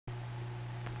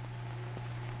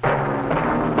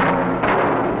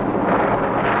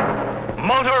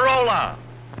Motorola,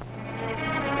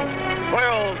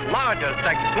 world's largest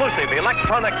exclusive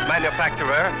electronics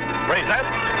manufacturer, presents...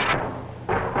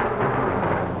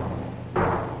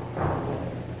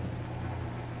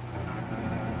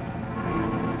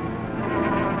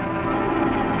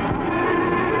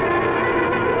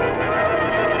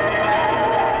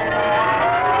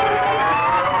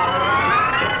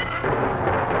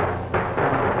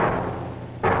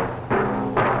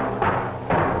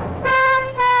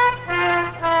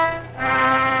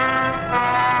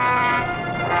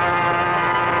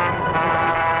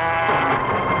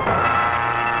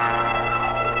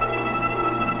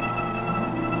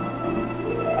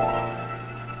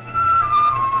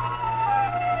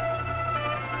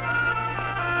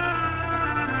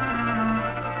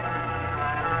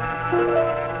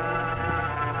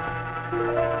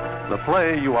 The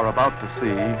play you are about to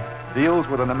see deals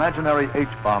with an imaginary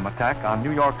H-bomb attack on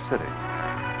New York City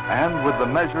and with the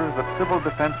measures that civil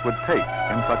defense would take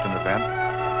in such an event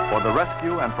for the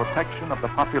rescue and protection of the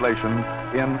population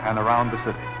in and around the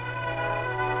city.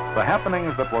 The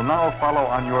happenings that will now follow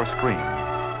on your screen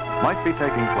might be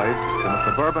taking place in a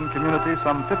suburban community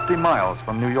some 50 miles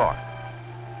from New York,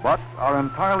 but are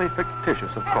entirely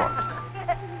fictitious, of course.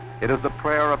 It is the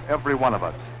prayer of every one of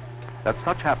us that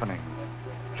such happenings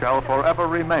shall forever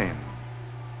remain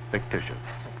fictitious.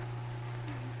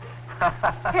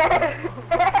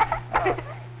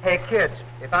 Hey, kids,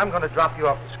 if I'm going to drop you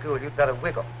off to school, you'd better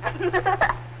wiggle.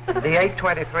 The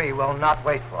 823 will not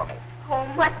wait for me. Oh,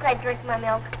 must I drink my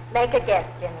milk? Make a guess,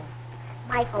 Jimmy.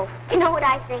 Michael, you know what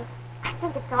I think? I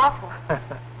think it's awful.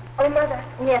 Oh, Mother.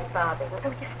 Yes, Bobby. Would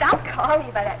you stop calling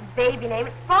me by that baby name?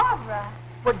 It's Barbara.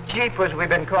 Well, jeepers, we've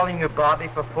been calling you Bobby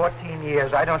for 14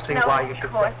 years. I don't see why you should...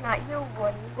 of course not. You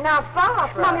wouldn't. Now,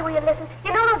 Barbara. Mommy, will you listen?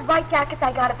 You know those white jackets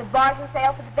I got at the bargain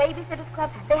sale for the Babysitters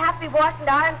Club? They have to be washed and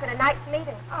ironed for tonight's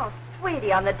meeting. Oh,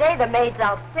 sweetie, on the day the maid's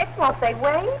out sick, won't they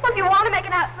wait? Well, if you want to make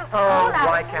an absolute Oh,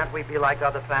 why can't we be like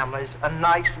other families? A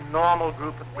nice, normal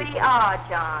group of people. We are,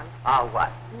 John. Are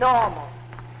what? Normal.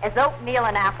 As oatmeal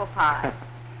and apple pie.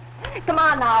 Come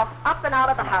on now, up and out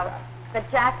of the house. The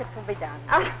jackets will be done.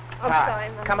 Oh, sorry,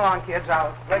 Mom. Come on, kids.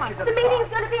 I'll let you to the meeting's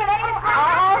going to be at 8 o'clock.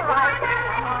 All right.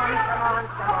 Come on.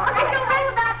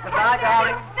 Goodbye,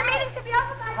 darling. The meeting should be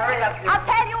over by Hurry up, kids. I'll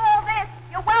tell you all this.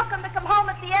 You're welcome to come home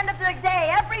at the end of the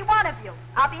day, every one of you.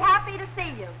 I'll be happy to see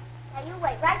you. Now, you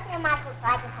wait right there, Michael, so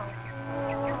I can home.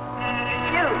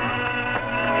 You.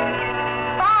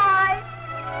 Bye.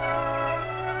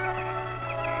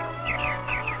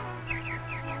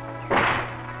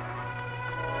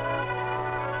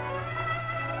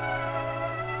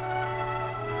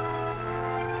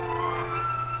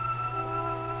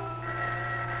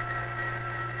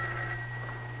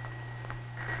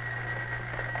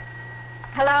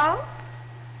 Hello?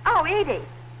 Oh, Edie.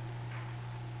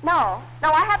 No,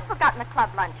 I haven't forgotten the club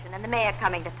luncheon and the mayor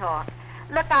coming to talk.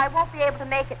 Look, I won't be able to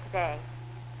make it today.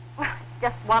 Well, it's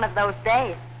just one of those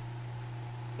days.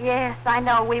 Yes, I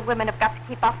know we women have got to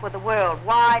keep up with the world,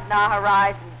 widen our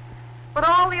horizons. But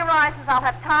all the horizons I'll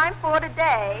have time for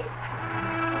today...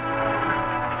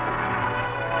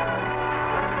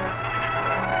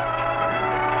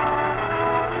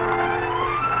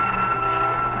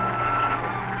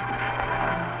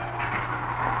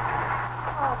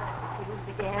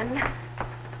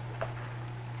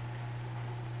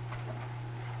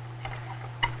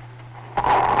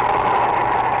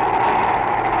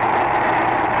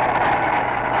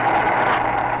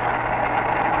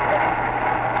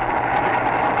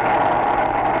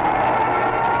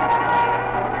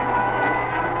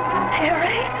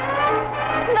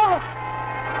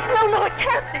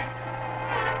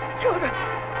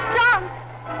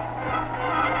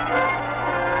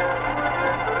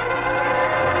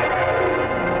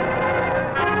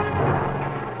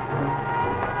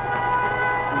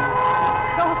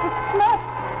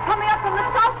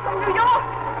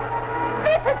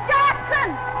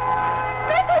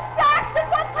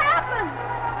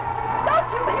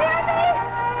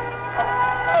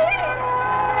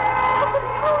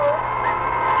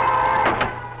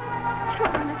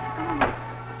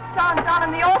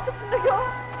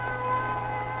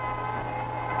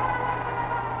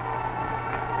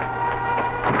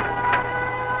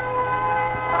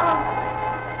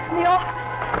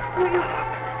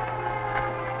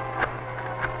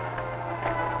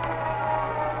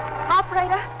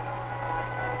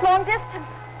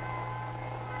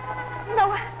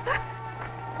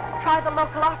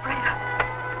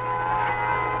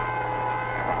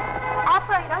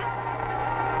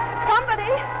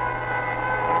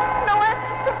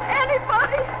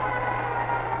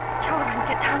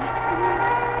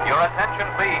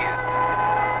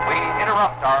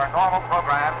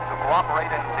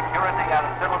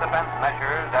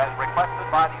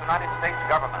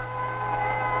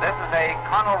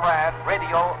 NORAD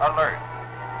radio alert.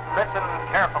 Listen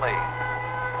carefully.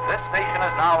 This station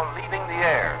is now leaving the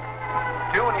air.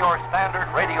 Tune your standard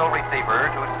radio receiver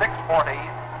to 640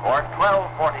 or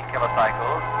 1240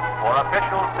 kilocycles for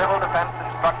official civil defense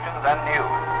instructions and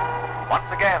news. Once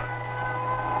again.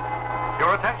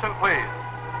 Your attention, please.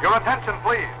 Your attention,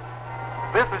 please.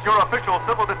 This is your official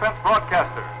civil defense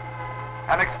broadcaster.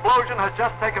 An explosion has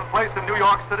just taken place in New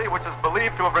York City, which is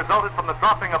believed to have resulted from the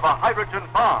dropping of a hydrogen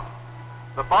bomb.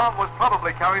 The bomb was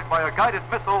probably carried by a guided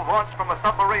missile launched from a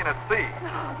submarine at sea.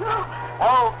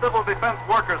 All civil defense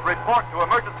workers report to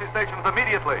emergency stations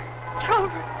immediately.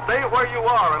 Children. Stay where you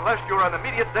are unless you're in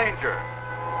immediate danger.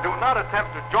 Do not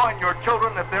attempt to join your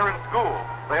children if they're in school.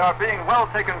 They are being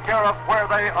well taken care of where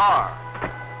they are.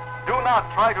 Do not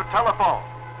try to telephone.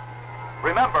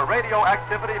 Remember,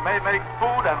 radioactivity may make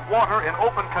food and water in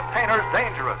open containers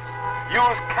dangerous.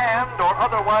 Use canned or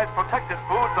otherwise protected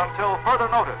foods until further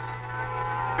notice.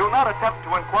 Do not attempt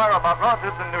to inquire about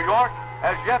relatives in New York.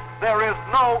 As yet, there is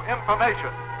no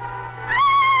information.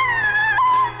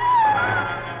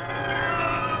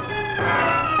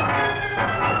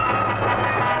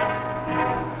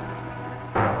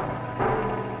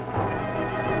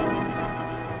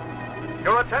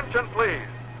 Your attention, please.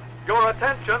 Your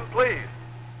attention, please.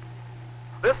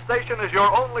 This station is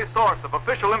your only source of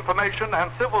official information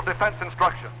and civil defense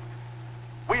instructions.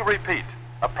 We repeat,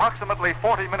 approximately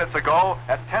 40 minutes ago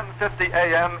at 10:50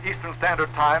 a.m. Eastern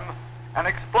Standard Time, an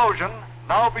explosion,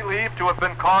 now believed to have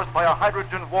been caused by a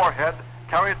hydrogen warhead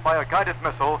carried by a guided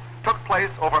missile, took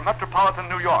place over metropolitan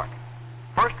New York.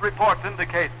 First reports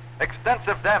indicate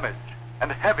extensive damage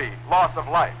and heavy loss of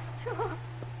life.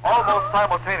 Almost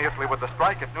simultaneously with the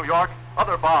strike at New York,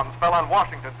 other bombs fell on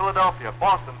Washington, Philadelphia,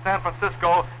 Boston, San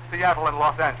Francisco, Seattle, and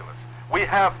Los Angeles. We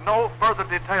have no further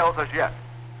details as yet.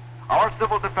 Our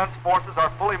civil defense forces are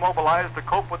fully mobilized to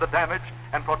cope with the damage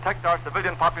and protect our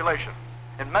civilian population.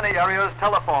 In many areas,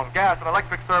 telephone, gas, and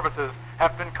electric services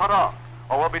have been cut off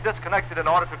or will be disconnected in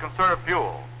order to conserve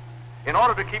fuel. In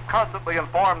order to keep constantly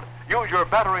informed, use your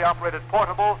battery-operated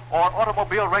portable or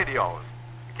automobile radios.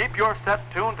 Keep your set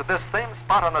tuned to this same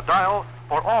spot on the dial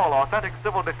for all authentic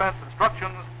civil defense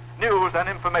instructions, news, and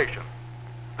information.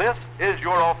 This is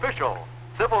your official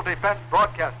civil defense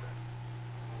broadcaster.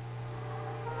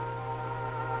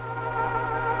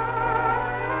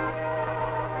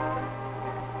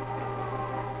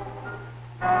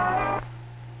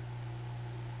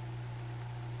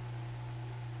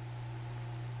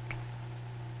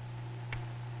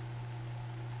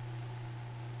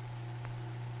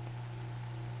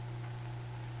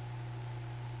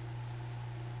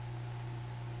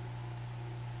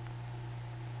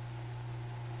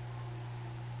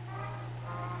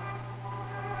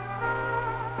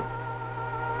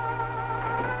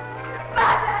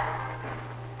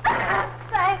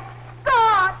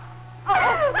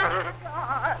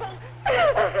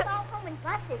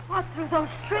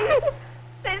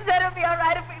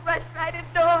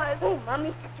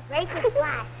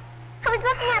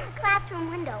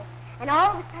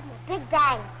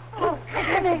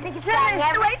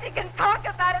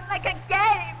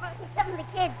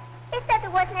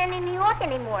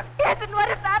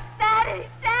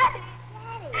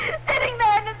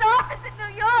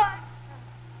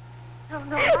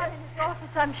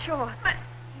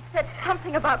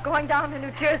 Going down to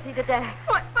New Jersey today.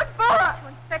 What for? To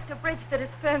inspect a bridge that his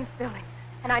firm's building.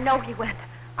 And I know he went.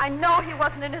 I know he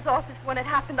wasn't in his office when it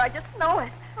happened. I just know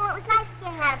it. Oh, it was nice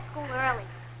getting out of school early.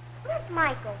 Where's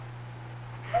Michael?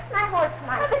 Where's my horse,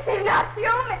 Michael? He's not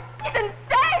human. He's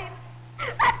insane.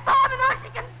 That's all the more she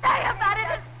can say about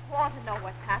it. She wants to know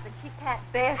what's happened. She can't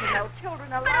bear to know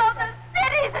children are But all the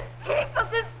cities and people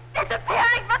just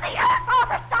disappearing from the earth all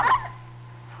the sudden.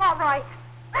 All right.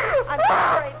 I'm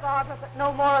sorry, Barbara, but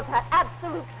no more of that.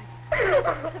 Absolutely.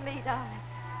 Listen to me, darling.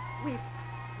 We've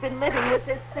been living with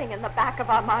this thing in the back of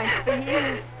our minds for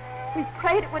years. We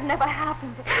prayed it would never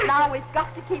happen, but now we've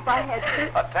got to keep our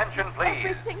heads. Attention,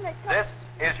 please. This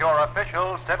is your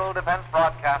official civil defense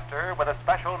broadcaster with a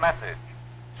special message.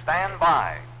 Stand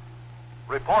by.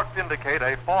 Reports indicate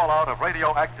a fallout of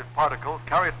radioactive particles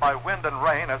carried by wind and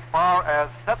rain as far as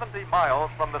 70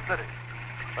 miles from the city.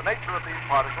 The nature of these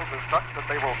particles is such that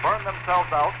they will burn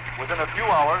themselves out within a few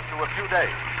hours to a few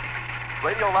days.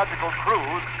 Radiological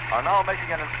crews are now making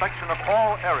an inspection of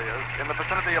all areas in the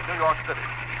vicinity of New York City.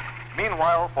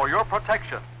 Meanwhile, for your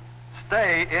protection,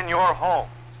 stay in your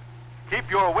homes. Keep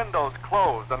your windows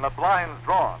closed and the blinds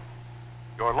drawn.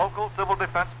 Your local civil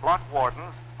defense block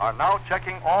wardens are now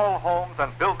checking all homes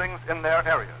and buildings in their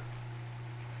areas.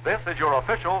 This is your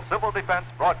official civil defense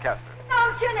broadcaster. No,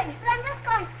 Julie, I'm just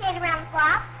going to skate around the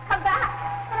block. Come back.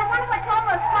 But I wonder what all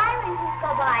those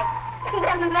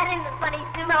haven't met him, Funny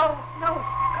Sue. No,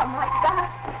 come like that.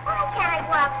 Why can't I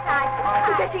go outside?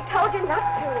 Because he told you not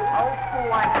to. Oh,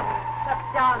 boy. But,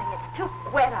 darling, it's too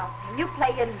wet out there. You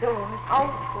play indoors. Oh,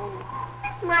 fool.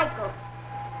 That's Michael.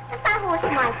 What's that horse,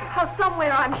 Michael? Oh,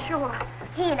 somewhere, I'm sure.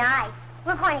 He and I,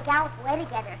 we're going to gallop away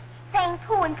together, saying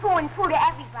poo and poo and poo to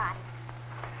everybody.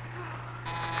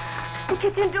 What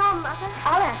you can do, Mother?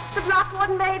 I'll ask the block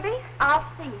warden, maybe. I'll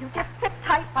see. You just sit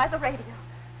tight by the radio.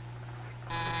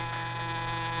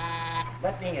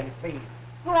 Let me in, please.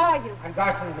 Who are you? I'm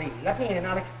Garson Lee. Let me in.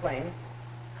 I'll explain.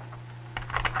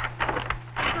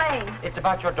 Explain. It's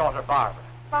about your daughter, Barbara.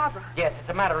 Barbara. Yes, it's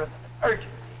a matter of urgency.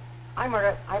 I'm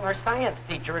her science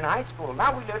teacher in high school.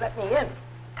 Now will you let me in?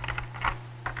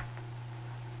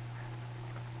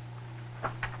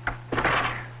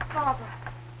 Barbara,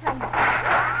 tell me.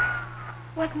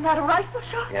 Wasn't that a rifle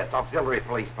shot? Yes, auxiliary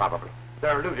police, probably.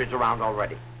 There are looters around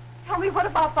already. Tell me, what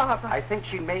about Barbara? I think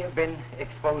she may have been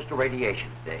exposed to radiation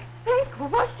today.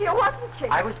 Think, was she or wasn't she?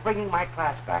 I was bringing my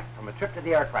class back from a trip to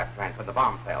the aircraft plant where the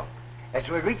bomb fell. As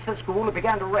we reached the school, it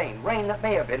began to rain. Rain that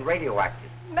may have been radioactive.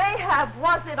 May have.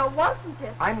 Was it or wasn't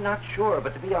it? I'm not sure,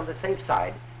 but to be on the safe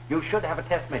side, you should have a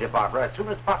test made of Barbara as soon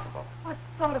as possible. What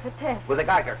sort of a test? With a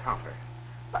Geiger counter.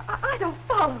 But I don't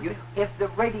follow you. If the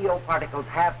radio particles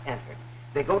have entered,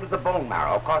 they go to the bone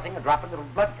marrow, causing a drop in the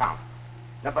blood count.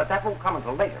 Now, but that won't come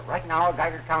until later. Right now, a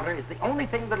Geiger counter is the only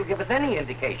thing that'll give us any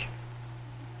indication.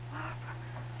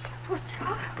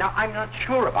 Now, I'm not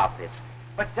sure about this,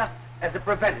 but just as a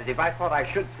preventative, I thought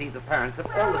I should see the parents of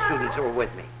all the students who are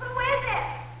with me. Who is it?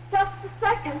 Just a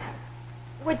second.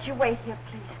 Would you wait here,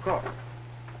 please? Of course.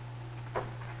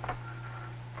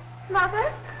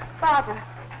 Mother? Barbara,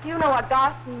 do you know a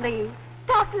Garson Lee?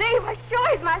 Doc Lee, well, sure,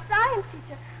 he's my science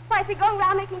teacher. Why, is he going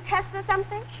around making tests or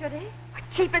something? Should he?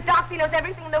 Cheaper Doc, he knows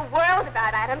everything in the world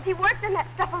about atoms. He worked on that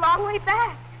stuff a long way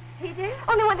back. He did?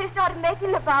 Only when they started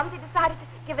making the bombs, he decided to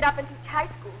give it up and teach high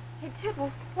school. He did?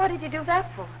 Well, what did you do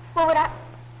that for? Well, would I...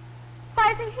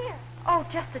 Why is he here? Oh,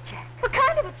 just a check. What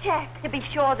kind of a check? To be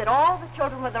sure that all the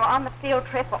children when they're on the field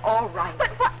trip are all right. But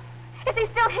what? Is he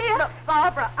still here? Look,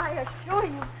 Barbara, I assure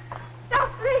you.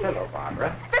 Doc Lee. Hello,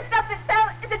 Barbara. The stuff that fell,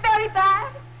 is it very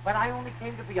bad? But I only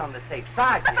came to be on the safe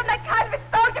side. But from that kind of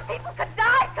exposure, people could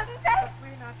die, couldn't they? But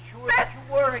we're not sure that you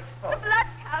were The exposed. blood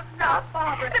comes up.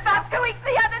 Barbara. In about 2 weeks,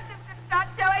 the other symptoms start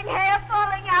showing, hair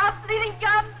falling out, bleeding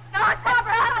gums, not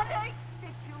Barbara Halliday.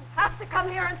 Did you have to come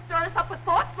here and stir us up with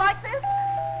thoughts like this?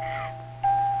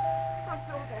 Don't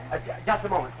go there. Just a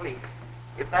moment, please.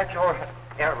 If that's your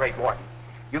air raid warden,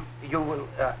 you will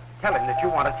tell him that you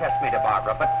want to test me to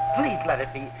Barbara, but please let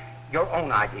it be your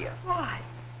own idea. Why?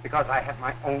 Because I have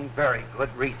my own very good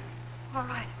reasons. All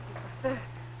right, if you prefer.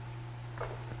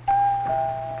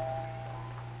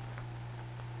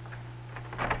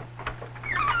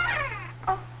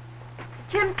 Oh,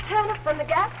 Jim Turner from the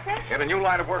gas station. Get a new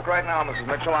line of work right now, Mrs.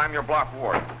 Mitchell. I'm your block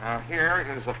warden. Here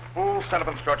is a full set of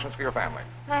instructions for your family.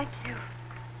 Thank you.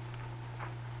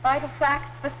 Vital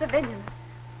facts for civilians.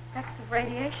 Effects of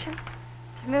radiation.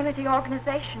 Community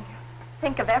organization. You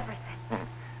think of everything.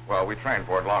 Well, we trained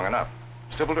for it long enough.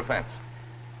 Civil defense.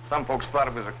 Some folks thought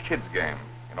it was a kid's game.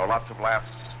 You know, lots of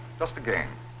laughs. Just a game.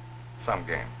 Some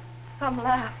game. Some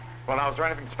laugh. Well, now, is there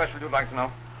anything special you'd like to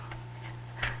know?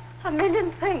 A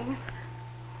million things.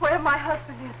 Where my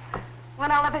husband is.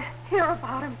 When I'll ever hear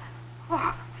about him.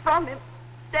 Or from him.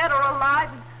 Dead or alive.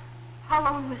 And how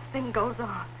long this thing goes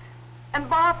on. And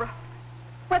Barbara.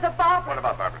 Whether Barbara... What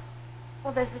about Barbara?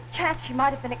 Well, there's a chance she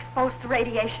might have been exposed to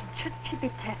radiation. Should she be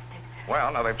tested?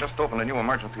 Well, now, they've just opened a new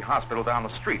emergency hospital down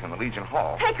the street in the Legion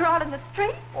Hall. Take her out in the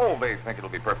street? Oh, they think it'll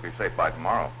be perfectly safe by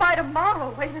tomorrow. By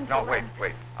tomorrow? Wait until No,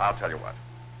 wait. I'll tell you what.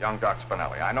 Young Doc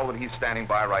Spinelli. I know that he's standing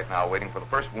by right now waiting for the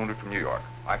first wounded from New York.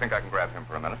 I think I can grab him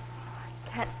for a minute. I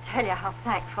can't tell you how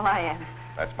thankful I am.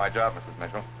 That's my job, Mrs.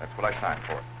 Mitchell. That's what I signed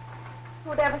for.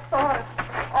 Who'd ever thought of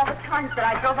all the times that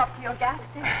I drove up to your gas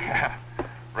station?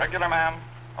 Regular, ma'am,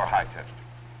 or high test?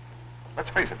 Let's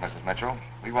face it, Mrs. Mitchell.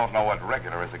 We won't know what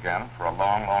regular is again for a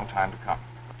long, long time to come.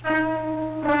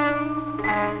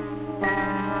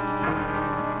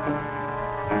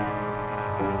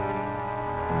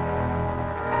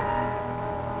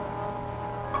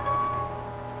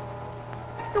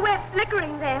 The way it's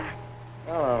flickering there.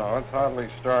 No, it's hardly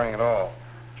stirring at all.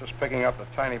 Just picking up the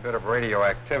tiny bit of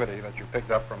radioactivity that you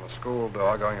picked up from the school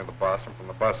door going to the bus and from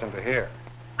the bus into here.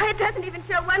 It doesn't even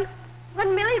show one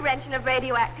millirentgen of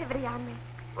radioactivity on me.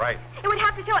 Right. It would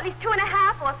have to show at least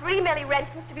 2.5 or 3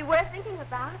 milliroentgens to be worth thinking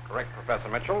about. Correct, Professor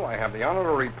Mitchell. I have the honor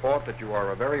to report that you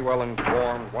are a very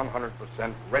well-informed,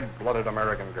 100% red-blooded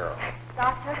American girl.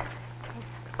 Doctor,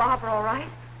 is Barbara all right?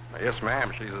 Yes,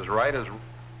 ma'am. She's as right as...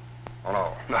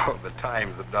 Oh, no, the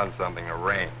Times have done something to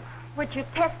Rain. Would you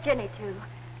test Ginny, too?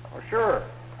 Oh, sure.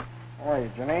 How are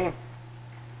you, Jenny?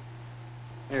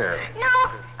 Here. No,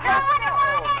 I don't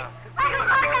want it. I don't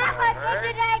want it.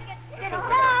 Sweetie,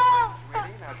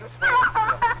 now just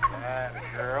that,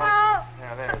 girl.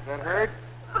 Now, there. Does that hurt?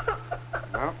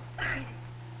 No?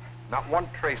 Not one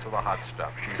trace of the hot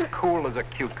stuff. She's cool as a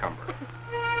cucumber.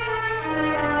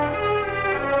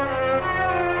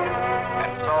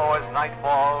 And so as night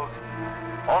falls,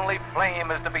 only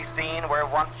flame is to be seen where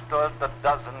once stood the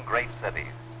dozen great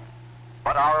cities.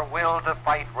 But our will to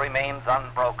fight remains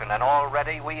unbroken, and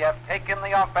already we have taken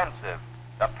the offensive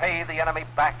to pay the enemy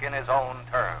back in his own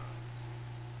terms.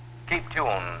 Keep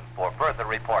tuned for further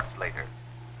reports later.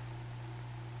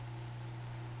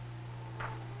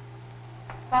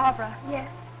 Barbara. Yes.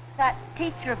 That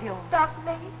teacher of yours. Dr.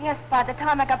 Lee? Yes, by the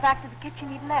time I got back to the kitchen,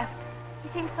 he'd left. He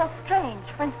seemed so strange.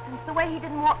 For instance, the way he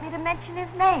didn't want me to mention his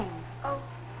name. Oh,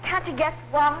 can't you guess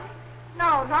why?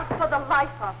 No, not for the life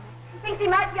of me. He thinks he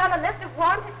might be on a list of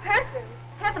wanted persons.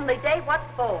 Heavenly day, what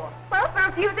for? Well, for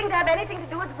refusing to have anything to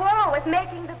do with war, with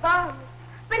making the bombs.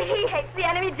 But he hates the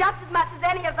enemy just as much as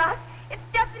any of us. It's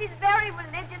just that he's very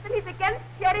religious and he's against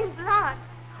shedding blood.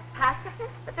 A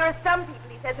pacifist? But there are some people,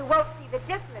 he says, who won't see the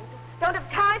difference, who don't have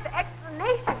time for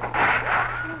explanations.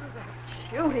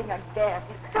 Shooting again.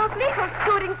 Those Negroes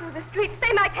scooting through the streets,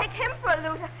 they might take him for a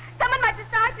looter. Someone might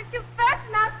decide to shoot first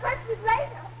and ask questions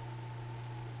later.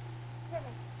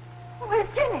 Ginny. Where's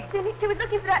Ginny? Ginny, she was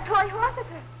looking for that toy horse of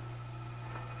hers.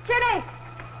 Ginny!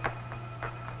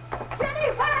 Ginny,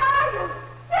 where are you?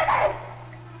 Ginny!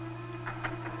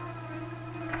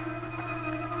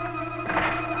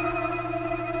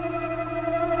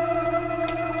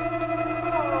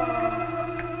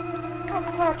 Oh,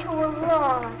 I thought you were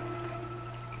lost.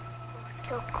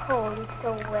 So cold and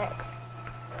so wet.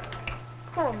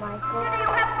 Poor Michael. You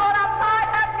haven't gone outside,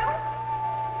 have you?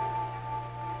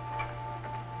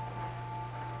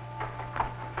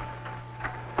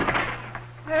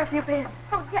 Where have you been?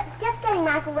 Oh, just getting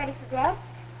Michael ready for bed.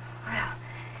 Well,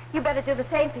 you better do the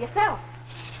same for yourself.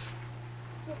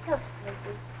 You're so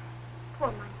sleepy. Poor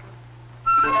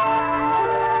Michael.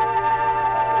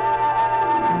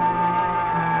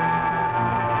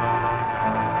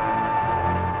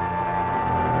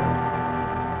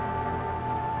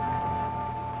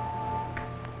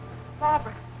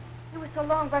 Barbara, you were so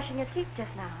long brushing your teeth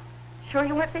just now. Sure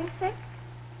you weren't being sick?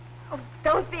 Oh,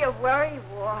 don't be a worry,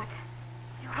 Ward.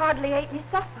 You hardly ate any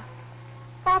supper.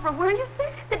 Barbara, were you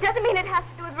sick? That doesn't mean it has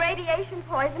to do with radiation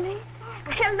poisoning.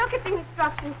 Here, look at the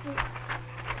instruction sheet.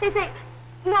 They say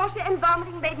nausea and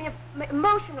vomiting made me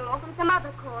emotional or from some other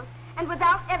cause, and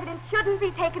without evidence shouldn't be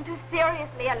taken too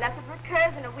seriously unless it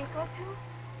recurs in a week or two.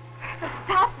 So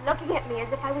stop looking at me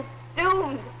as if I was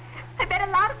doomed. I bet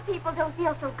a lot of people don't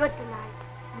feel so good tonight.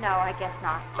 No, I guess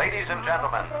not. Ladies and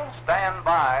gentlemen, stand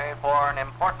by for an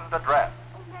important address.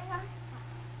 Oh, may I?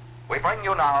 We bring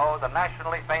you now the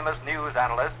nationally famous news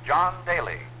analyst, John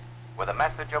Daly, with a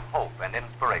message of hope and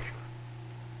inspiration.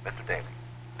 Mr. Daly.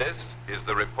 This is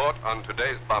the report on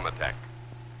today's bomb attack.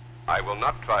 I will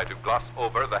not try to gloss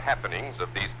over the happenings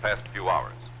of these past few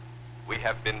hours. We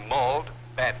have been mauled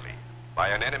badly by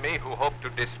an enemy who hoped to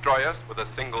destroy us with a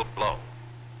single blow.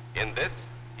 In this,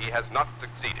 he has not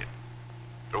succeeded.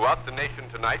 Throughout the nation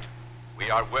tonight, we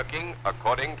are working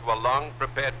according to a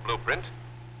long-prepared blueprint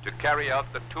to carry out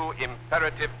the two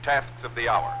imperative tasks of the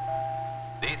hour.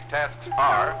 These tasks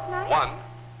are, 1,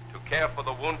 to care for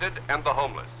the wounded and the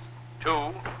homeless. 2,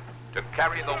 to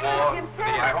carry the war to the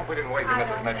I end. hope we didn't wake you,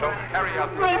 Mrs. Mitchell. Carry out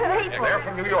the They're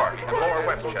from New York, from Lower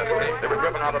Westchester. They were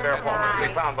driven out of their homes.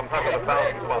 We found them hundreds of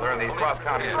thousands while they're in these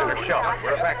cross-county center shelters.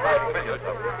 We're evacuating millions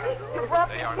of them.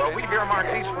 They are Well, we've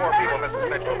earmarked these 4 people, Mrs.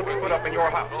 Mitchell, to be put up in your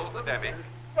house. control the damage.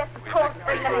 Yes, of course,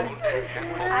 Benjamin.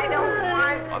 I don't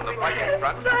want On the fighting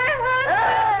front, to.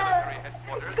 military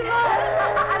headquarters, I'm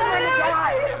going to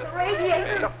die. The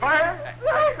radiation. The fire?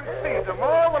 I could see them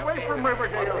all the way from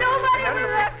Riverdale. Nobody And will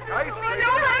the let ice me. cream.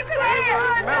 Nobody can They hear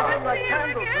were us. melting like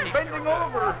candles and bending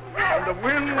over. And the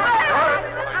wind was hard.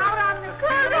 Out on the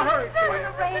speed of a hurricane.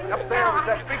 The rain Up there was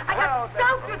that big I cloud. got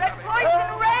soaked with that poison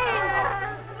rain.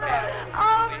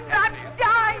 Oh, I'm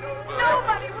dying.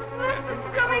 Nobody will listen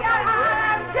to me.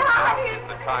 I'm dying.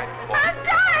 the time for I'm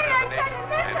dying. I determination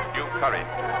can't and new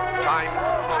courage. Time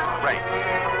to break.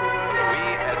 We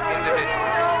as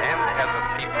individuals and as a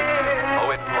people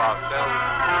owe it to ourselves.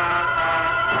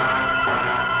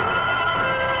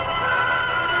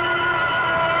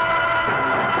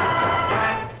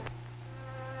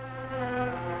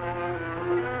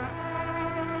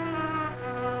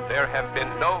 There have been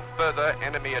no further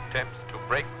enemy attempts to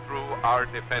break through our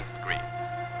defense screen.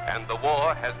 and the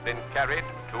war has been carried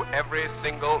to every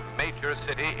single major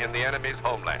city in the enemy's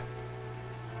homeland.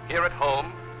 Here at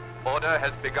home, order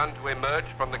has begun to emerge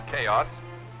from the chaos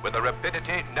with a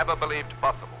rapidity never believed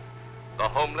possible. The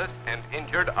homeless and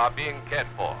injured are being cared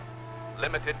for.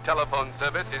 Limited telephone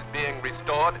service is being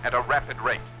restored at a rapid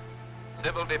rate.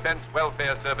 Civil defense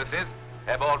welfare services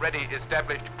have already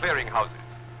established clearinghouses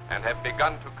and have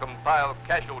begun to compile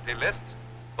casualty lists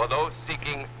for those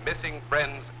seeking missing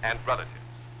friends and relatives.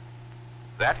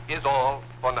 That is all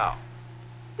for now.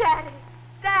 Daddy!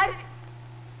 Daddy!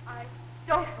 I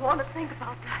don't want to think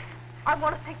about that. I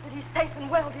want to think that he's safe and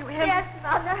well, do you hear me? Yes,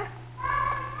 Mother.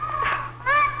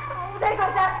 Oh, there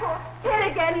goes that poor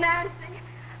kid again, Nancy.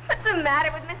 What's the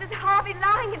matter with Mrs. Harvey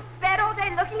lying in bed all day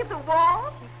looking at the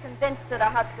wall? She's convinced that her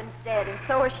husband's dead, and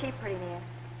so is she, pretty near.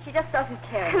 She just doesn't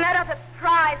care. And that other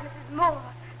prize, Mrs. Moore.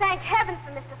 Thank heaven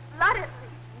for Mr. Flood, at least.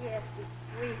 Yes, he's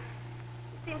sweet.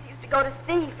 He seems he used to go to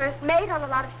sea, first mate on a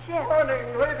lot of ships.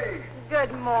 Morning, lady.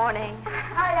 Good morning.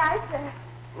 Aye, aye, sir.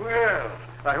 Well,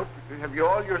 I hope have you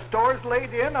all your stores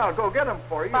laid in? I'll go get them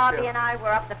for you. Bobby and I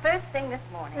were up the first thing this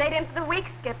morning. Laid in for the week,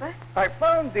 Skipper. I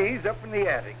found these up in the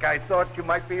attic. I thought you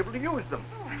might be able to use them.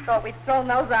 I thought we'd thrown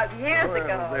those out years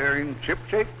ago. They're in ship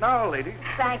shape now, lady.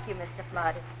 Thank you, Mr.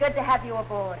 Flood. It's good to have you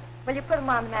aboard. Will you put them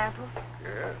on the mantel?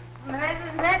 Yes.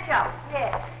 Mrs. Mitchell.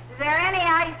 Yes. Is there any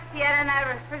ice yet in that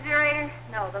refrigerator?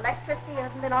 No, the electricity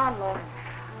hasn't been on, Lord.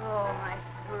 Oh, my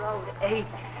throat aches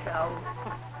so.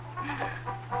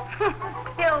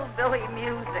 Hillbilly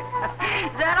music.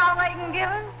 Is that all they can give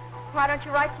us? Why don't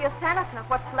you write to your senator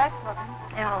what's left of them?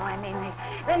 Oh, I mean,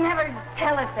 they never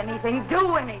tell us anything,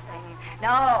 do anything.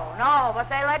 No, but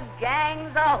they let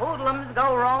gangs of hoodlums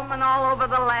go roaming all over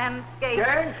the landscape.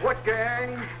 Gangs? What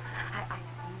gangs? I see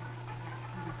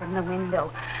them from the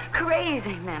window.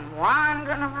 Crazy men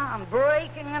wandering around,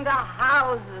 breaking into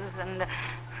houses, and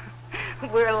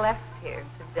we're left here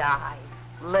to die,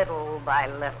 little by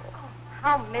little.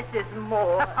 Oh, Mrs.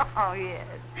 Moore. Oh, yes.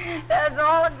 That's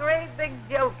all a great big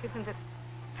joke, isn't it?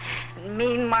 And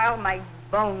meanwhile, my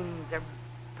bones are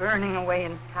burning away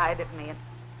inside of me. And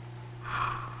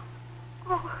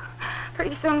oh,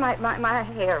 pretty soon my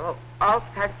hair will all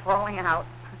start falling out.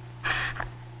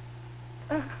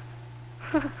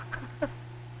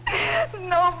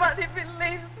 Nobody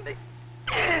believes me.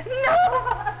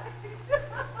 Nobody.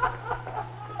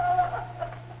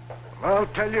 I'll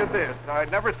tell you this. I'd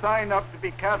never sign up to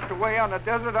be cast away on a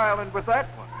desert island with that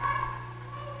one.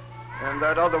 And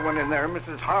that other one in there,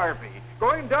 Mrs. Harvey,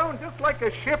 going down just like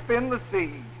a ship in the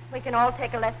sea. We can all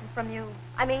take a lesson from you.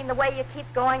 I mean, the way you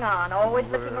keep going on, always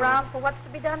looking around for what's to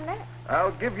be done next.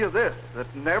 I'll give you this,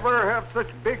 that never have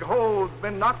such big holes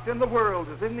been knocked in the world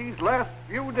as in these last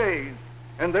few days.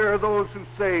 And there are those who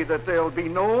say that there'll be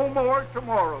no more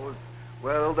tomorrows.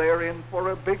 Well, they're in for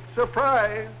a big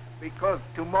surprise, because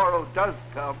tomorrow does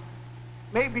come.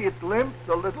 Maybe it limps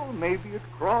a little, maybe it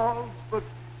crawls, but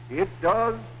it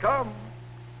does come.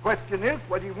 Question is,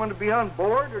 whether you want to be on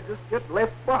board or just get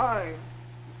left behind.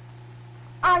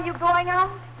 Are you going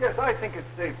out? Yes, I think it's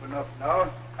safe enough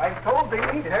now. I'm told they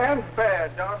need hands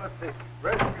bad down at the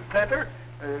rescue center.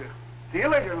 See you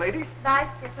later, ladies. Bye,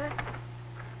 Skipper.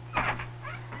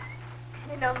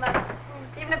 You know, Mother,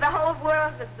 even if the whole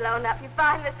world was blown up, you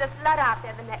find Mr. Flood out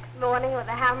there the next morning with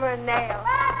a hammer and nail.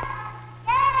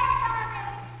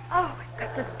 Oh, we've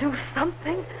got to do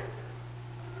something.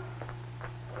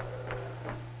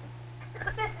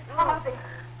 Mrs. Harvey,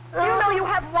 you know you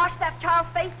haven't washed that child's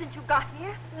face since you got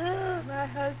here. My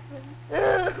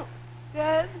husband.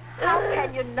 Dead. How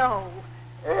can you know?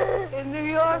 In New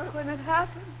York when it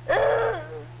happened.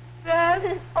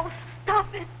 Dead. Oh,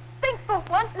 stop it. Think for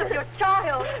once of your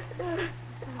child.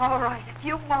 All right, if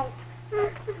you won't.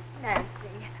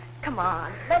 Nancy, come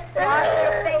on. Let's wash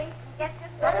your face and get you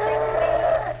something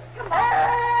clean. Come on.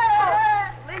 Oh,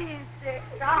 please, dear.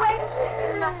 Wait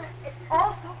a minute. It's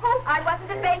all so hopeless. I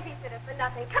wasn't a babysitter for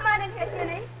nothing. Come on in here,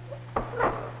 Jenny.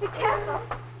 Be careful.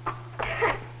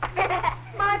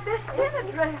 My best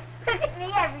dinner dress. Look at me,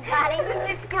 everybody.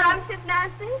 It's scrumptious,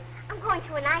 Nancy. I'm going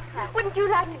to a nightclub. Wouldn't you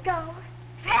like to go?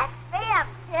 Dress me up,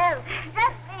 too.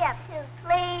 Dress me up, too,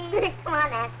 please. Come on,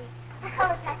 Nancy. What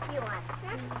color dress do you want?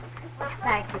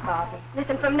 Thank you, Bobby.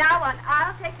 Listen, from now on,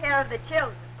 I'll take care of the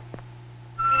children.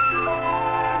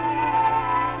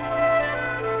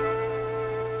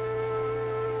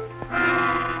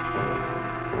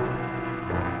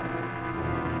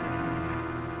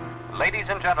 Ladies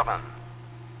and gentlemen,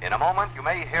 in a moment you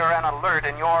may hear an alert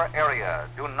in your area.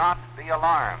 Do not be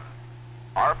alarmed.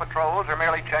 Our patrols are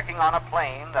merely checking on a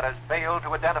plane that has failed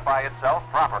to identify itself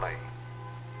properly.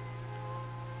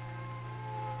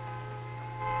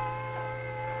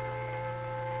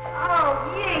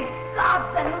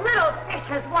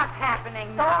 Precious, what's happening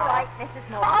now? All right, Mrs.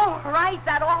 Moore. All right,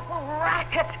 that awful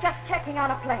racket. Just checking on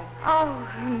a plane. Oh,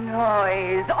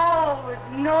 noise. Oh,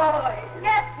 noise.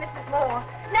 Yes, Mrs. Moore.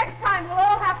 Next time we'll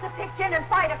all have to pitch in and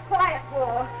fight a quiet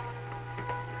war.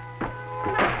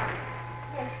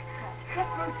 Yes,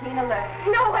 just routine alert.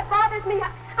 No, what bothers me,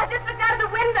 I just looked out of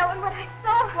the window and what I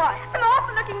saw. What? Some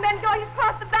awful-looking men going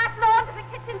across the back lawn to the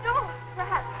kitchen door.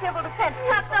 Perhaps civil defense.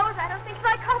 Not those, I don't think.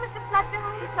 Shall I call Mr. Fletcher?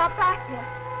 He's not back yet.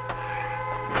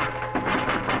 Who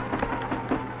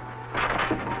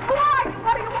are you?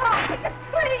 What do you want?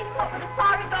 Please. What was the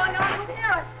sorry going on with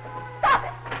here? Stop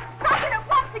it. Stop it at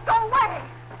once and go away.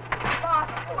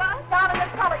 Father. What? Down in the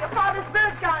cellar. Your father's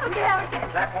bird gun. Yeah.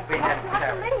 That won't be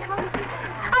necessary. Lee, how did you...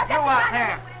 You out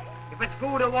there. If it's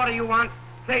food or water you want,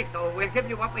 say so. We'll give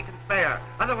you what we can spare.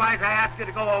 Otherwise, I ask you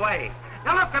to go away.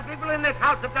 Now, look, the people in this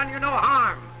house have done you no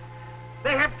harm.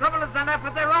 They have troubles enough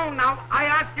of their own now. I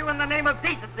ask you in the name of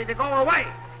decency to go away.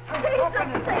 Maybe they'll let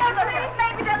me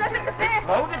to bed.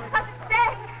 Loaded?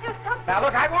 Understand? Do something. Now,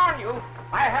 look, I warn you.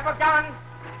 I have a gun.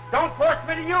 Don't force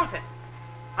me to use it.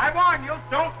 I warn you,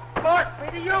 don't force me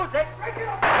to use it.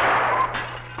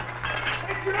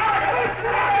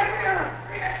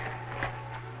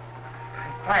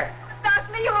 Quiet.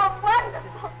 Dr. Lee, you're a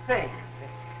wonderful Thing.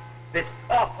 This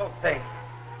awful thing.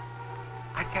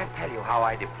 I can't tell you how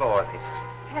I deplore this.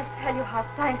 Can't tell you how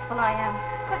thankful I am.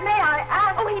 But may I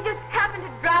ask? Oh, he just happened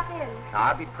to drop in.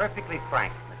 Now, I'll be perfectly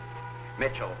frank, Miss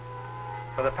Mitchell.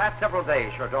 For the past several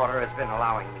days, your daughter has been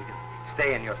allowing me to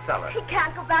stay in your cellar. He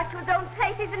can't go back to his own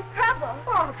place. He's in trouble.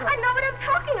 Oh, I know what I'm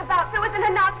talking about. There was an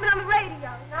announcement on the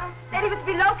radio. Said he was to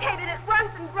be located at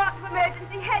once and brought to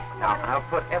emergency Now, headquarters. I'll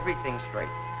put everything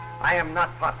straight. I am not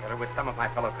popular with some of my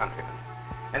fellow countrymen.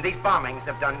 And these bombings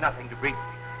have done nothing to breed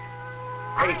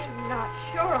patience. I'm not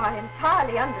sure I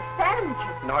entirely understand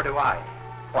you. Nor do I.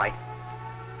 Quite.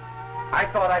 I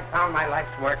thought I'd found my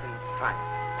life's work in science.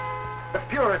 The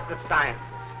purest of sciences.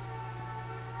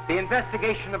 The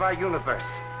investigation of our universe.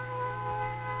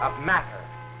 Of matter.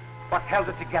 What held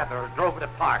it together or drove it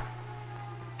apart.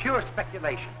 Pure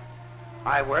speculation.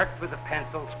 I worked with a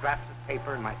pencil, scraps of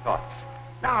paper, and my thoughts.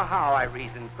 Now, how, I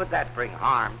reasoned, could that bring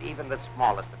harm to even the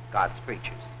smallest of God's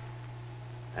creatures?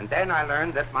 And then I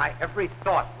learned that my every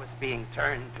thought was being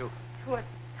turned to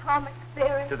Atomic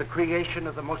theory. the creation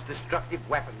of the most destructive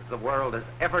weapons the world has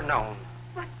ever known.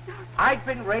 But, Doctor... I'd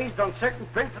been raised on certain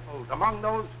principles, among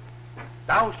those,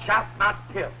 thou shalt not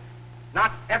kill.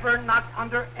 Not ever, not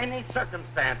under any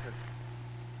circumstances.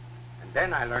 And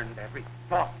then I learned every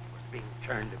thought was being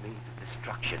turned to means of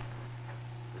destruction.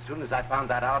 As soon as I found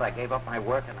that out, I gave up my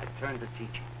work and I turned to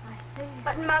teaching. I see.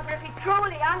 But, Mother, if he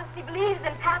truly, honestly believes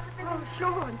in pacifism... Oh,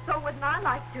 sure, and so wouldn't I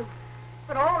like to.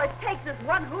 But all it takes is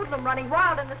one hoodlum running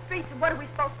wild in the streets, and what are we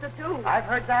supposed to do? I've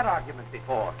heard that argument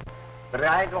before. But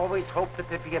I'd always hoped that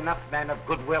there'd be enough men of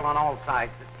goodwill on all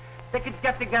sides that they could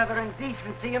get together in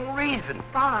decency and reason.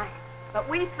 Fine. But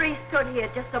we three stood here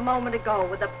just a moment ago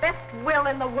with the best will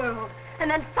in the world. And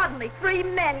then suddenly 3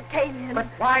 men came in. But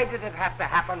why did it have to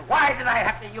happen? Why did I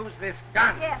have to use this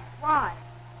gun? Yes, why?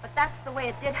 But that's the way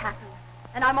it did happen.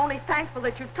 And I'm only thankful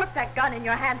that you took that gun in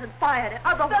your hands and fired it.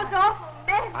 Otherwise... Those awful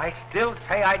men. I still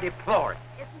say I deplore it.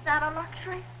 Isn't that a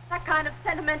luxury? That kind of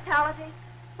sentimentality?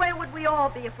 Where would we all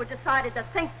be if we decided to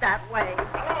think that way?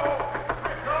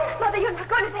 Mother, you're not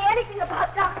going to say anything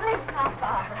about Dr. Lee. Now,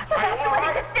 Barbara. That's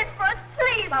what he just did for us.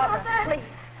 Please, Barbara, Mother. please.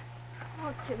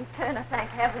 Oh, Jim Turner, thank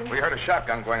heaven. We heard a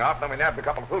shotgun going off, then we nabbed a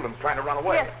couple of hoodlums trying to run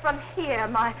away. Yes, from here,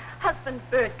 my husband's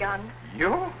bird gun. You?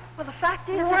 Well, the fact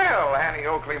is... Well, Annie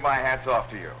Oakley, my hat's off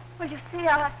to you. Well, you see,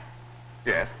 I...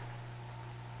 Yes?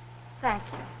 Thank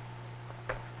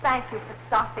you. Thank you for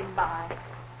stopping by.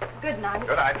 Good night.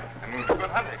 Good night, and good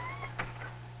hunting.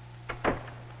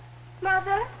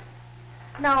 Mother?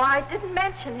 No, I didn't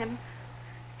mention him.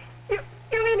 You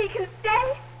mean he can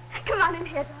stay? Come on in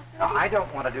here, Doctor. No, I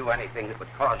don't want to do anything that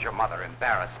would cause your mother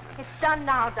embarrassment. It's done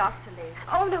now, Dr. Lee.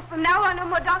 Oh, no, from now on, no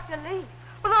more Dr. Lee.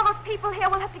 With all those people here,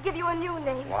 we'll have to give you a new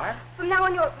name. What? From now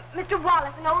on, you're Mr.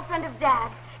 Wallace, an old friend of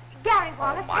Dad. Gary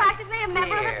Wallace, my practically a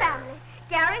member of the dear. family.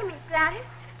 Gary, meet Gladys.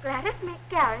 Gladys, meet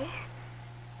Gary.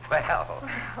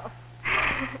 Well,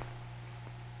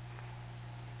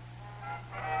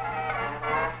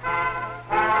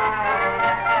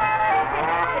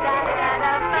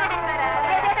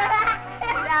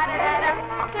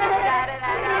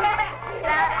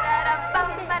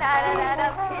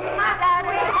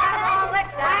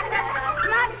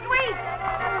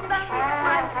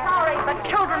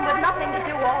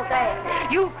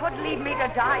 You could leave me to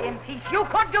die in peace. You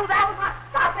could do that.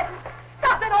 Stop it.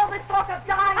 Stop it, all this talk of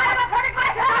dying. I haven't heard it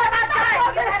myself about dying.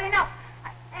 You've had enough.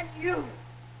 And you,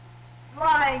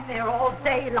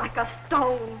 away like a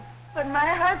stone. But my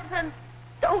husband,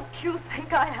 don't you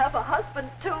think I have a husband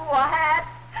too, or had?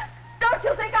 Don't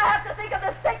you think I have to think of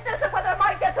the sickness and whether it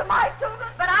might get to my children?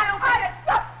 But I don't think it's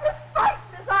just as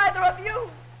frightened as either of you.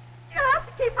 You have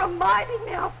to keep reminding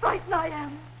me how frightened I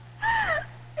am.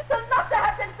 It's enough to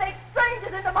have them take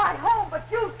strangers into my home, but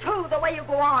you too, the way you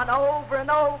go on over and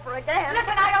over again.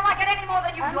 Listen, I don't like it any more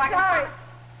than you do. I'm sorry.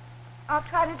 I'll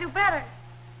try to do better.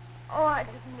 Oh, I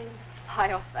didn't mean to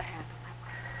fly off the handle.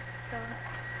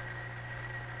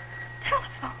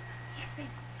 Telephone.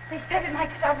 They said it might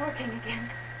start working again.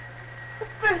 The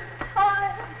first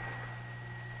time.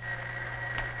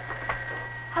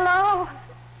 Hello?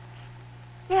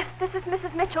 Yes, this is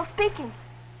Mrs. Mitchell speaking.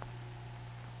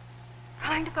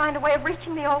 Trying to find a way of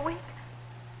reaching me all week?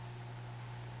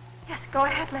 Yes, go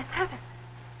ahead, let's have it.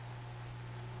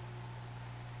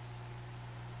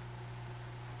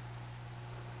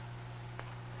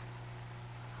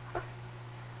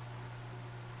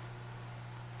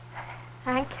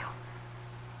 Thank you.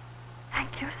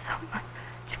 Thank you so much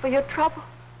for your trouble.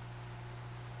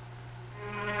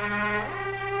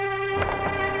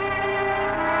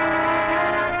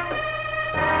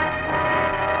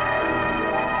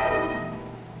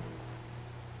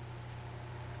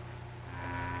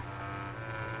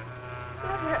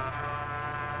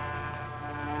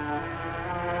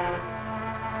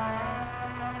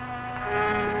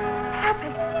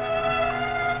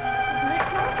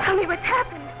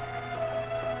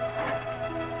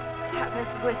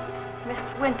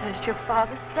 Your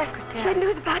father's secretary. She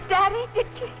knew about Daddy, did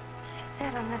she? She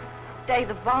said on the day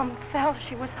the bomb fell,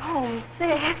 she was home, sick.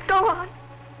 Yes, go on.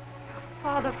 Your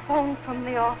father phoned from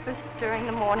the office during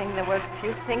the morning. There were a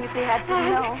few things he had to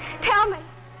know. Tell me.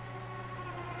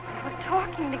 We were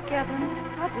talking together,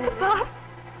 and suddenly...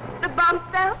 The bomb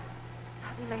fell?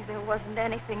 Suddenly there wasn't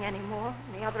anything anymore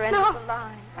on the other end of the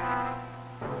line.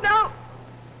 No.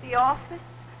 The office,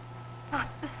 not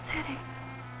the city.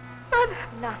 Mother.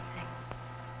 Nothing.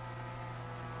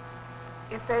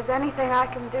 If there's anything I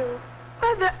can do...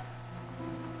 Mother...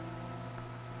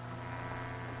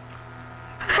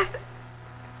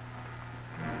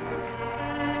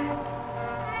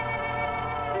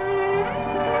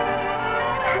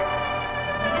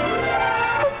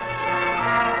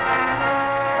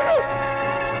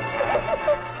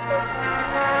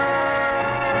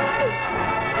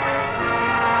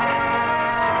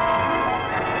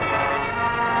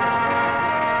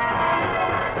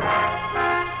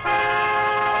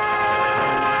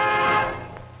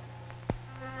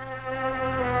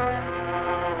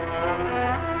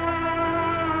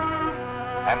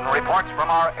 Reports from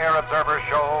our air observers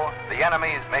show the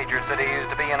enemy's major cities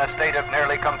to be in a state of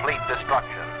nearly complete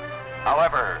destruction.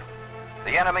 However,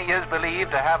 the enemy is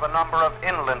believed to have a number of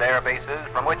inland air bases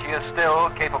from which he is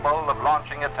still capable of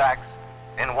launching attacks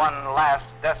in one last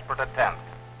desperate attempt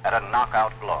at a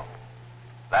knockout blow.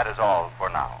 That is all for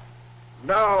now.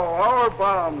 Now our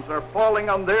bombs are falling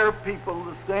on their people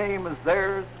the same as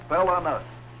theirs fell on us.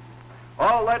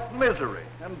 All that misery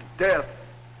and death.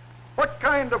 What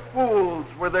kind of fools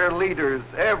were their leaders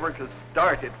ever to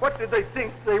start it? What did they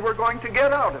think they were going to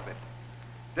get out of it?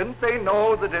 Didn't they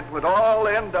know that it would all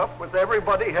end up with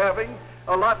everybody having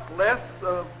a lot less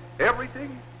of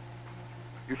everything?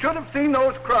 You should have seen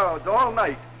those crowds all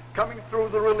night coming through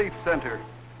the relief center.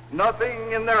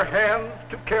 Nothing in their hands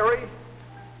to carry,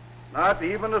 not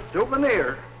even a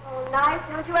souvenir. Oh, nice.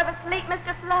 Don't you ever sleep,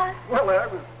 Mr. Flood? Well, I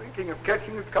was thinking of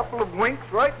catching a couple of winks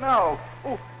right now.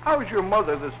 Oh, how's your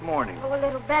mother this morning? Oh, a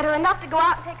little better. Enough to go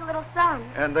out and take a little sun.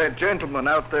 And that gentleman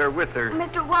out there with her.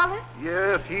 Mr. Wallace?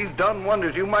 Yes, he's done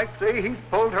wonders. You might say he's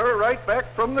pulled her right back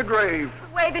from the grave.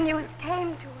 The way the news came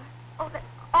to us. Oh, that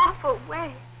awful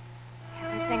way.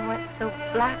 Everything went so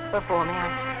black before me.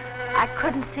 I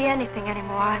couldn't see anything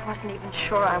anymore. I wasn't even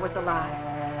sure I was alive.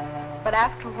 But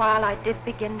after a while, I did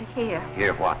begin to hear.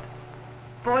 Hear what?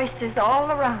 Voices all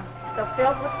around me, so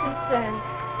filled with concern.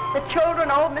 The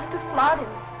children, old Mr. Flood,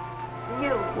 and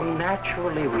you. Well,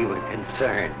 naturally we were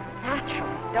concerned.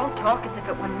 Naturally. Don't talk as if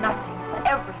it were nothing. It's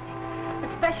everything.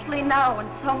 Especially now when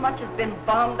so much has been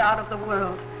bombed out of the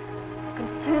world.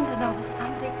 Concerned to know that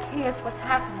somebody cares what's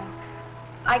happening.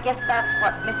 I guess that's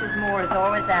what Mrs. Moore is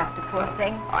always after, poor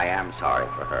thing. I am sorry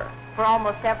for her. For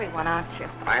almost everyone, aren't you?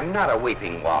 I'm not a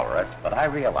weeping walrus, but I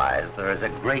realize there is a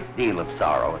great deal of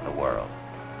sorrow in the world.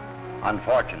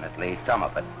 Unfortunately, some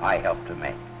of it I helped to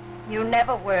make. You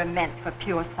never were meant for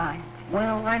pure science.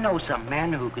 Well, I know some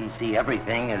men who can see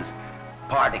everything as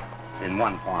particles in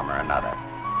one form or another.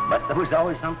 But there was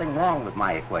always something wrong with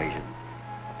my equation.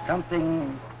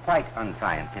 Something quite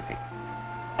unscientific.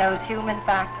 Those human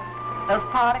factors? Those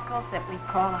particles that we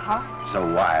call a heart.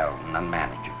 So wild and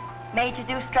unmanageable. Made you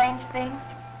do strange things?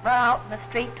 Run out in the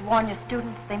street to warn your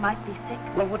students they might be sick?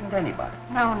 Well, wouldn't anybody?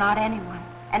 No, not anyone.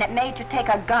 And it made you take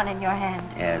a gun in your hand.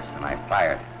 Yes, and I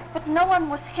fired. But no one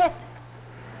was hit.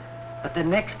 But the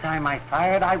next time I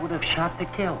fired, I would have shot to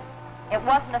kill. It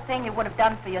wasn't a thing you would have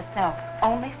done for yourself,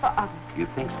 only for others. You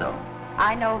think so?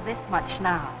 I know this much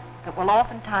now, that we'll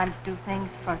oftentimes do things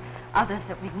for others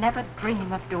that we'd never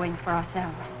dream of doing for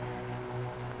ourselves.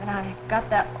 When I got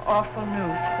that awful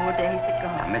news 4 days ago...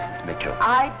 Now, Mrs. Mitchell...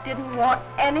 I didn't want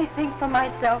anything for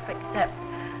myself except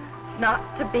not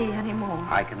to be anymore.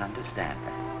 I can understand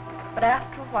that. But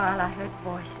after a while, I heard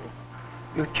voices.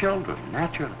 Your children,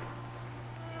 naturally.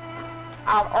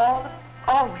 I'll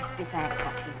always be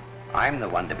thankful to you. I'm the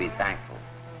one to be thankful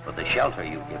for the shelter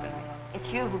you've given me. It's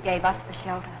you who gave us the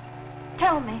shelter.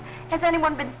 Tell me, has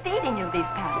anyone been feeding you these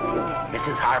past few days?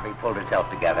 Mrs. Harvey pulled herself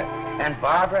together, and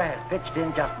Barbara has pitched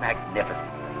in just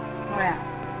magnificent. Well,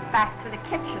 back to the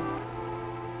kitchen.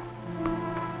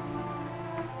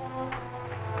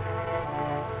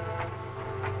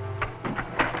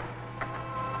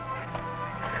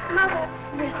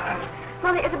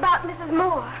 Mother, it's about Mrs.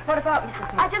 Moore. What about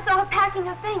Mrs. Moore? I just saw her packing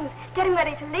her things, getting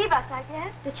ready to leave us, I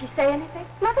guess. Did she say anything?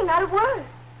 Nothing, not a word.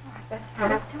 Oh, I better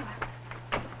run up to her.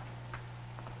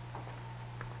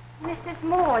 Mrs.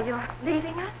 Moore, you're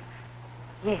leaving us?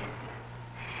 Yes.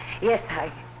 Yes,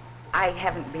 I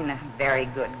haven't been a very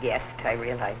good guest. I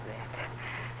realize that.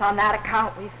 So on that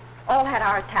account, we've all had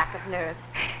our attack of nerves.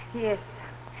 Yes.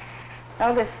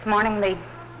 Oh, this morning the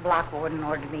block warden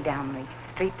ordered me down the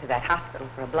street to that hospital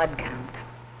for a blood count.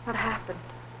 What happened?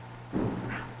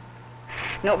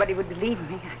 Nobody would believe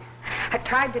me. I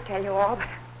tried to tell you all, but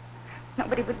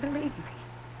nobody would believe me.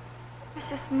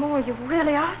 Mrs. Moore, you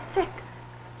really are sick.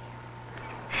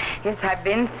 Yes, I've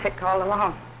been sick all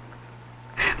along.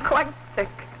 Quite sick.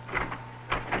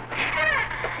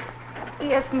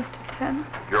 Yes, Mr. Turner.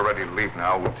 If you're ready to leave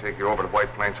now, we'll take you over to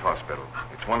White Plains Hospital.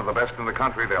 It's one of the best in the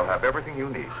country. They'll have everything you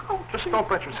need. Oh, just don't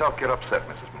let yourself get upset,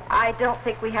 Mrs. Moore. I don't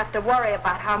think we have to worry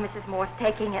about how Mrs. Moore's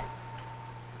taking it.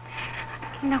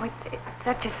 You know, it's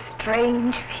such a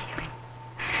strange feeling,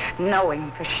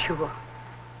 knowing for sure.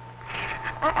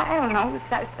 I don't know,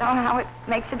 somehow it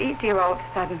makes it easier all of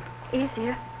a sudden.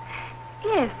 Easier?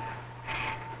 Yes.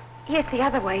 Yes, the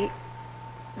other way,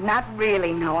 not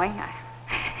really knowing.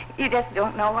 You just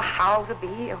don't know how to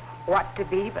be or what to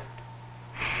be, but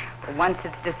once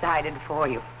it's decided for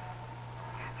you.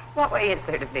 What way is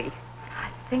there to be? I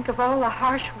think of all the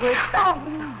harsh words that... Oh,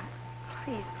 no.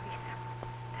 Please, please.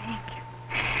 Thank you.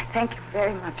 Thank you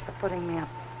very much for putting me up.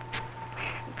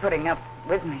 Putting up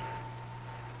with me.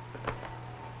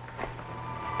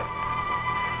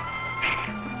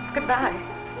 Goodbye.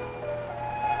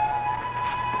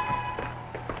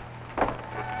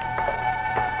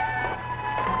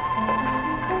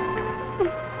 She's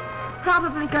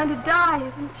probably going to die,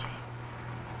 isn't she?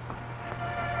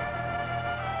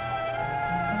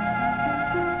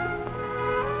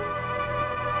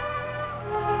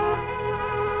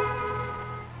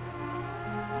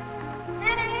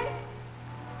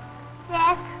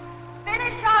 Yes?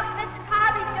 Finish up. Mrs.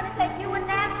 Harvey's going to take you and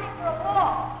Nancy for a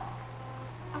walk.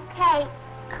 Okay,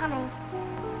 coming.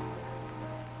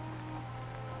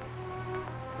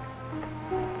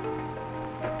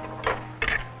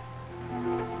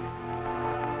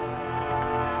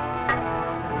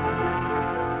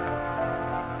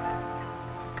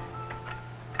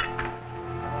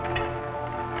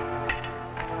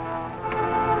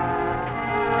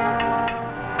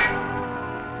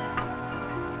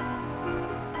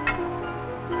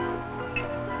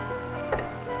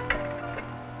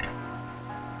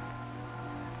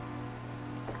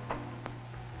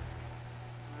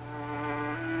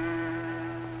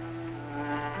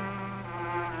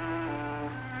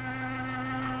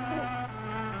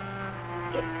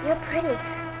 You're pretty.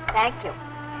 Thank you.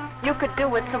 You could do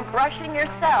with some brushing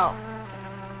yourself.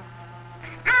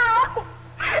 Ow!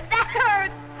 That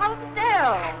hurts. Hold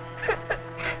still.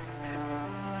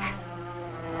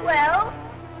 Well,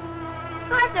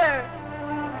 Mother.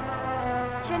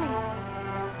 Jenny,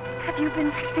 have you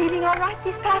been feeling all right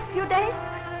these past few days?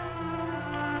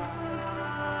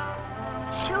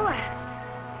 Sure.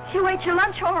 You ate your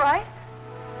lunch all right?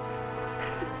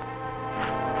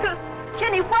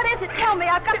 Jenny, what is it? Tell me.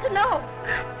 I've got to know.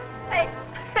 I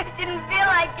didn't feel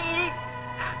like eating.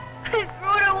 I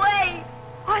threw it away.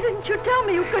 Why didn't you tell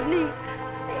me you couldn't eat?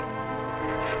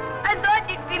 I thought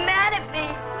you'd be mad at me.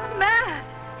 Mad?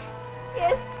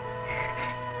 Yes.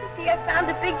 You see, I found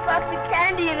a big box of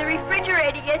candy in the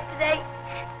refrigerator yesterday.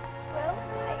 Well,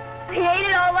 I ate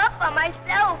it all up by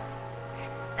myself.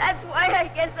 That's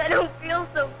guess I don't feel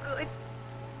so good.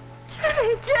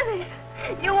 Jenny,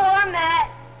 you are mad.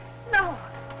 No,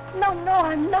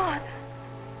 I'm not.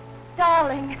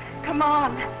 Darling, come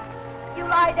on. You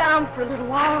lie down for a little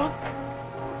while.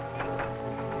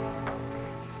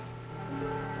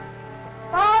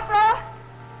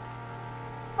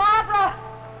 Barbara!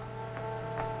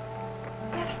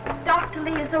 Yes, Dr.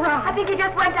 Lee is around. I think he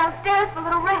just went downstairs for a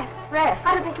little rest. Rest?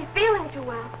 I don't think he's feeling too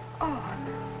well. Oh,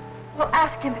 well,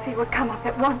 ask him if he would come up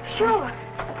at once. Sure.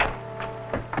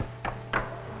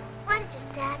 Why did you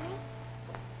stab me?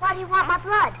 Why do you want my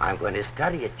blood? I'm going to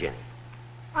study it, Jenny,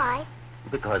 Why?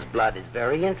 because blood is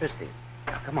very interesting.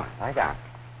 Now, come on, lie down.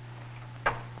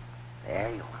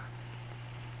 There you are.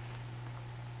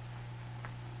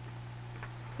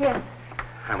 Yes,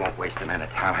 I won't waste a minute.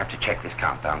 I'll have to check this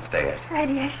count downstairs.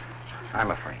 radiation.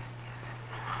 I'm afraid.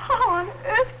 How on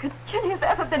earth could Jenny have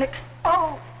ever been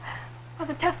exposed? Well,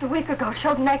 the test a week ago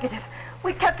showed negative.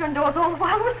 We kept her indoors all the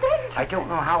while we were there. I don't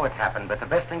know how it happened, but the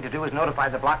best thing to do is notify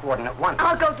the block warden at once.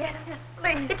 I'll go get him. Yes,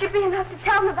 please. It should be enough to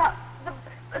tell him about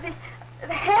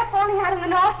the hair falling out in the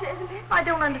nausea, isn't it? I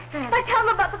don't understand. If I tell him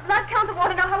about the blood count, I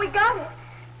want to know how he got it.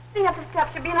 Seeing up the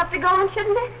steps should be enough to go on,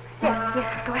 shouldn't it?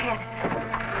 Yes, go ahead.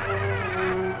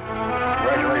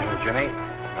 Congratulations, Jenny.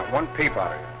 Not one peep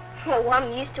out of you. Oh,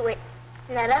 I'm used to it.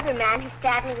 And that other man who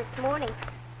stabbed me this morning.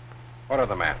 What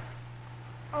other man?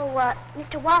 Oh,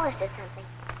 Mr. Wallace did something.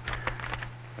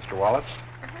 Mr. Wallace?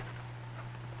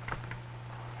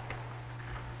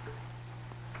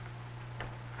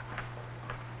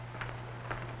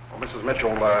 Well, Mrs.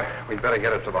 Mitchell, we'd better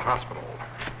get her to the hospital.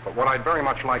 But what I'd very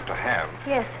much like to have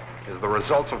Yes, is the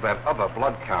results of that other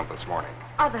blood count this morning.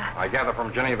 other. I gather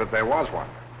from Jenny that there was one.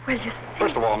 Well, you see.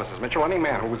 First of all, Mrs. Mitchell, any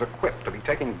man who was equipped to be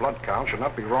taking blood count should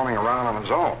not be roaming around on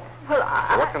his own. Well,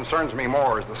 But what concerns me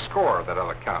more is the score of that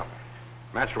other count.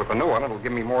 Matched with the new one, it'll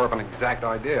give me more of an exact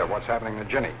idea of what's happening to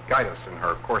Jenny, guide us in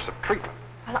her course of treatment.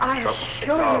 Well, I So, assure it's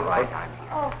all you. right, I'm here.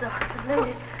 Oh, Dr.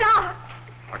 Lee. Doc!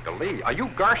 Dr. Lee, are you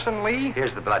Garson Lee?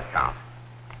 Here's the blood count.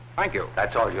 Thank you.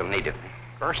 That's all you'll need of me.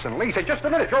 Garson Lee, say, just a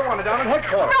minute. You're wanted down at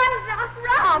headquarters. Run, Doc,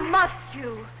 run! Oh, must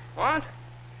you? What?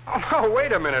 Oh, no,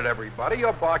 wait a minute, everybody.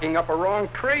 You're barking up a wrong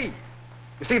tree.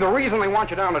 You see, the reason they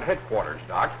want you down at headquarters,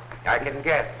 Doc, I can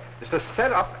guess. is to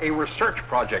set up a research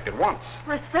project at once.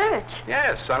 Research?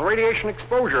 Yes, on radiation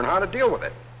exposure and how to deal with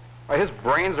it. Why, his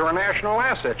brains are a national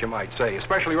asset, you might say,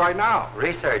 especially right now.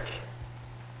 Research.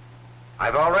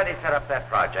 I've already set up that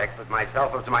project with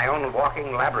myself as my own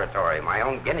walking laboratory, my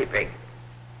own guinea pig.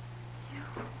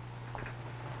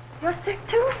 You're sick,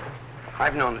 too?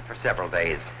 I've known it for several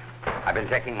days. I've been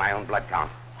taking my own blood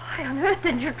count. Why on earth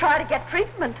didn't you try to get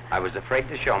treatment? I was afraid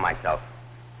to show myself.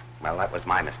 Well, that was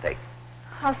my mistake.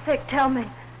 How sick? Tell me.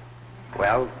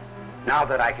 Well, now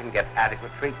that I can get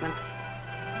adequate treatment,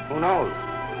 who knows?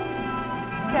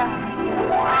 Yeah.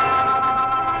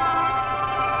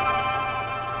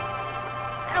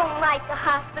 I don't like the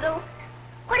hospital.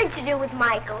 What did you do with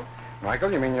Michael?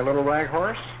 Michael, you mean your little rag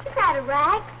horse? He's not a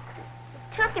rag.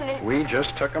 We took him and... We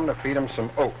just took him to feed him some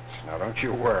oats. Now, don't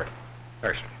you worry.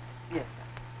 Thurston. Yes,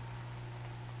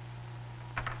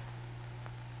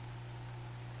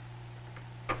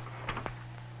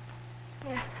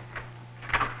 Yes.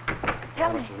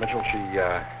 Tell me. Mrs. Mitchell,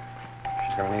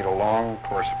 she's going to need a long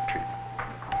course of treatment.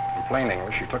 In plain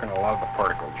English, she took in a lot of the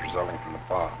particles resulting from the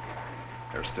bomb.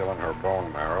 They're still in her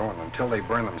bone marrow, and until they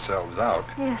burn themselves out,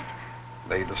 Yes.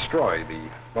 they destroy the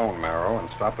bone marrow and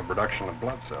stop the production of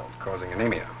blood cells, causing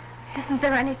anemia. Isn't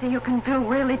there anything you can do,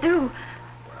 really do?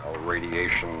 Well,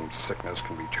 radiation sickness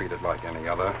can be treated like any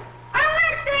other. I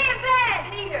want to stay in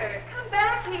bed! Peter, come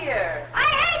back here. I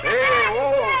hate the Hey, bed!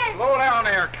 whoa, slow down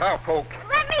there, cowpoke.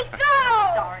 Let me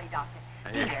go! Sorry, Doctor.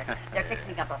 Peter, they're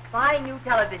fixing up a fine new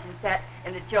television set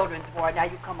in the children's ward. Now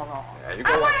you come along. Yeah, you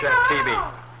go watch that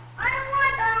TV. I don't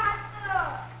want the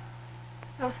hospital!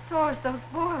 Those sores, those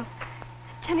boils.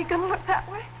 Is Jenny gonna look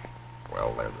that way?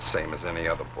 Well, they're the same as any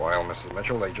other boil, Mrs.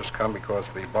 Mitchell. They just come because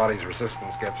the body's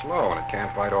resistance gets low and it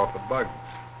can't fight off the bugs.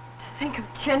 Think of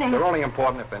Jenny. They're only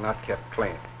important if they're not kept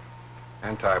clean.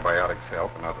 Antibiotics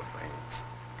help and other things.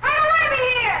 I don't want to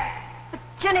be here! But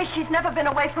Jenny, she's never been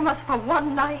away from us for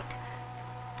one night.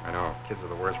 I know, kids are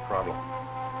the worst problem.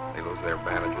 They lose their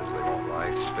bandages, they won't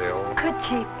lie still. Could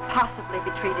she possibly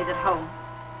be treated at home?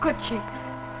 Could she?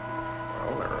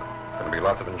 Well, there are going to be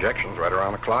lots of injections right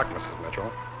around the clock, Mrs.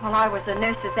 Mitchell. Well, I was a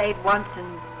nurse's aide once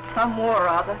in some war or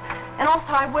other. And also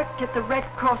I worked at the Red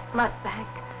Cross blood bank.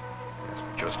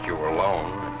 It's just you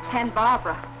alone. And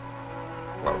Barbara.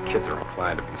 Well, kids are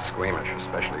inclined to be squeamish,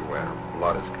 especially where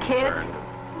blood is Kids? concerned.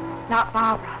 Not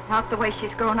Barbara. Not the way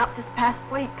she's grown up this past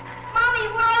week. Mommy,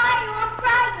 where are you? I'm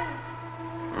frightened.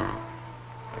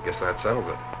 I guess that settles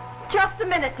it. Just a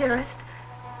minute, dearest.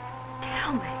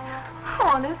 Tell me, how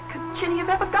on earth could Ginny have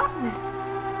ever gotten this?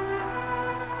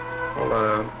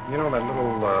 Well, you know that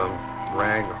little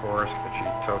rag horse that she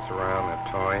totes around,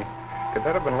 that toy? Could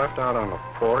that have been left out on the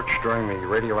porch during the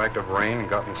radioactive rain and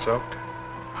gotten soaked?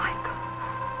 Michael.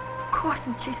 Of course,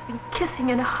 and she's been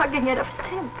kissing and hugging it ever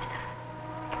since.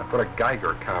 I put a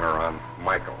Geiger counter on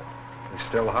Michael. He's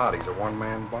still hot. He's a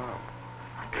one-man bomb.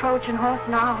 A Trojan horse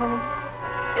in our home.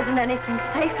 Isn't anything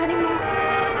safe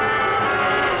anymore?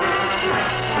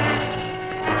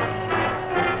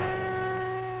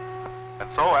 And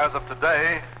so, as of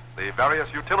today, the various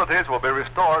utilities will be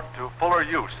restored to fuller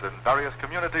use in various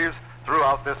communities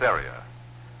throughout this area.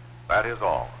 That is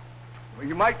all. Well,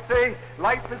 you might say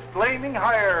life is flaming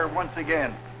higher once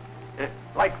again.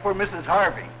 Like for Mrs.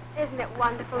 Harvey. Isn't it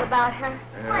wonderful about her?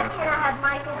 Why can't I have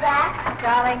Michael back?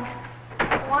 Darling,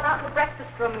 go on out in the breakfast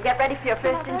room and get ready for your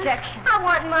first injection. I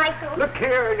want Michael. Look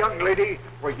here, young lady,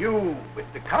 for you with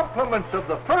the compliments of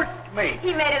the first mate.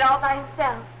 He made it all by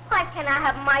himself. Why can't I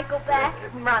have Michael back?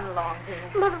 Run along,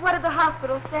 dear. Mother, what did the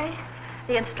hospital say?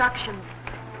 The instructions.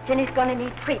 Ginny's going to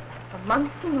need treatment for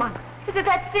months and months. Is it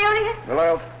that serious? Well,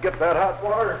 I'll get that hot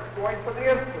water going for the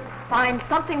instant. Find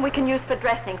something we can use for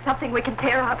dressing, something we can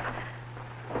tear up.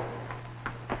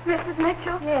 Mrs.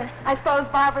 Mitchell? Yes. I suppose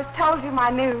Barbara's told you my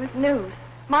news. News.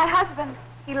 My husband,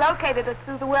 he located us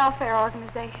through the welfare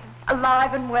organization.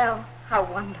 Alive and well. How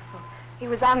wonderful. He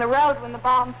was on the road when the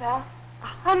bomb fell.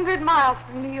 100 miles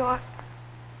from New York.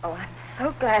 Oh, I'm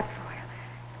so glad for you.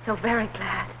 So very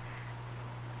glad.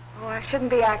 Oh, I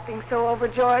shouldn't be acting so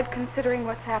overjoyed considering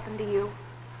what's happened to you.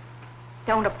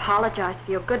 Don't apologize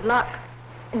for your good luck.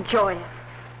 Enjoy it.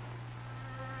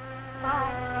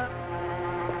 Bye.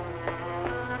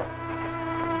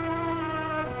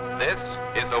 This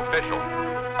is official,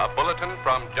 a bulletin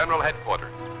from General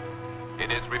Headquarters.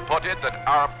 It is reported that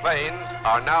our planes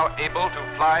are now able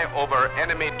to fly over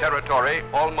enemy territory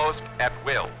almost at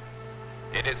will.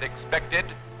 It is expected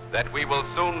that we will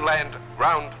soon land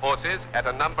ground forces at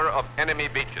a number of enemy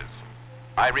beaches.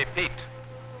 I repeat,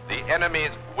 the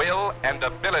enemy's will and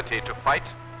ability to fight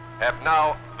have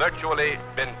now virtually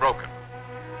been broken.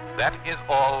 That is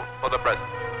all for the present.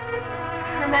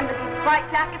 Remember these white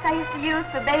jackets I used to use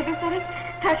for babysitting?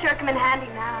 They'll sure come in handy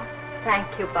now. Thank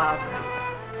you, Barbara.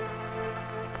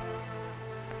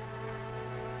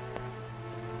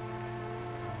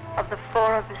 Of the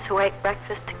four of us who ate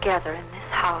breakfast together in this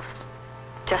house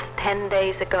just 10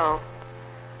 days ago,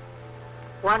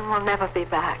 one will never be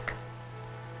back.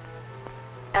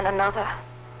 And another...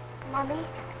 Mommy,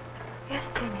 Yes,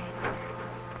 Ginny.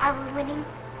 are we winning?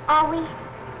 Are we?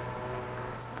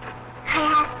 I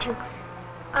have to.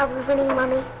 Are we winning,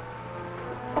 Mommy?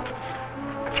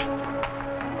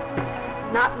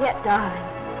 Not yet, darling.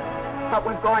 But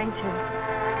we're going to.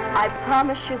 I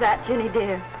promise you that, Ginny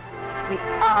dear. We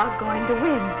are going to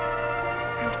win.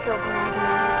 I'm so glad,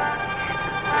 Mommy.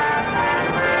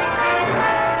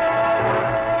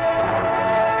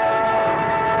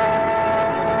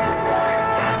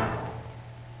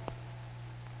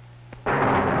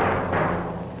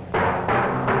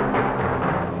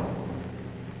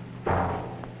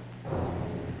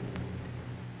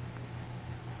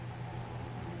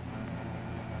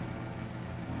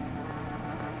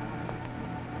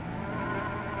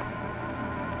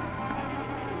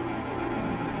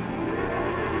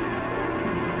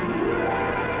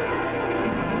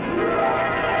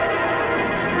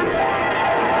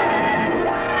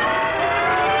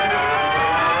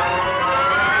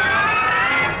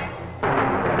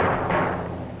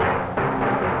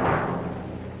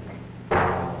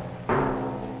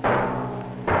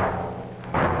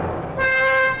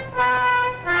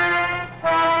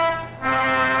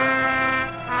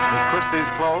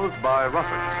 Closed by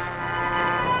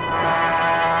Russert.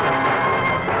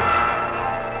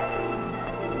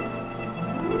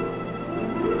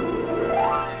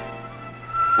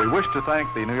 We wish to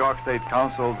thank the New York State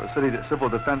Council, the City Civil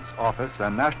Defense Office,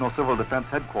 and National Civil Defense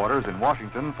Headquarters in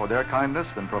Washington for their kindness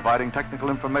in providing technical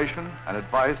information and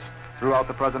advice throughout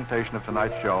the presentation of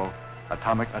tonight's show,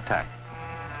 Atomic Attack.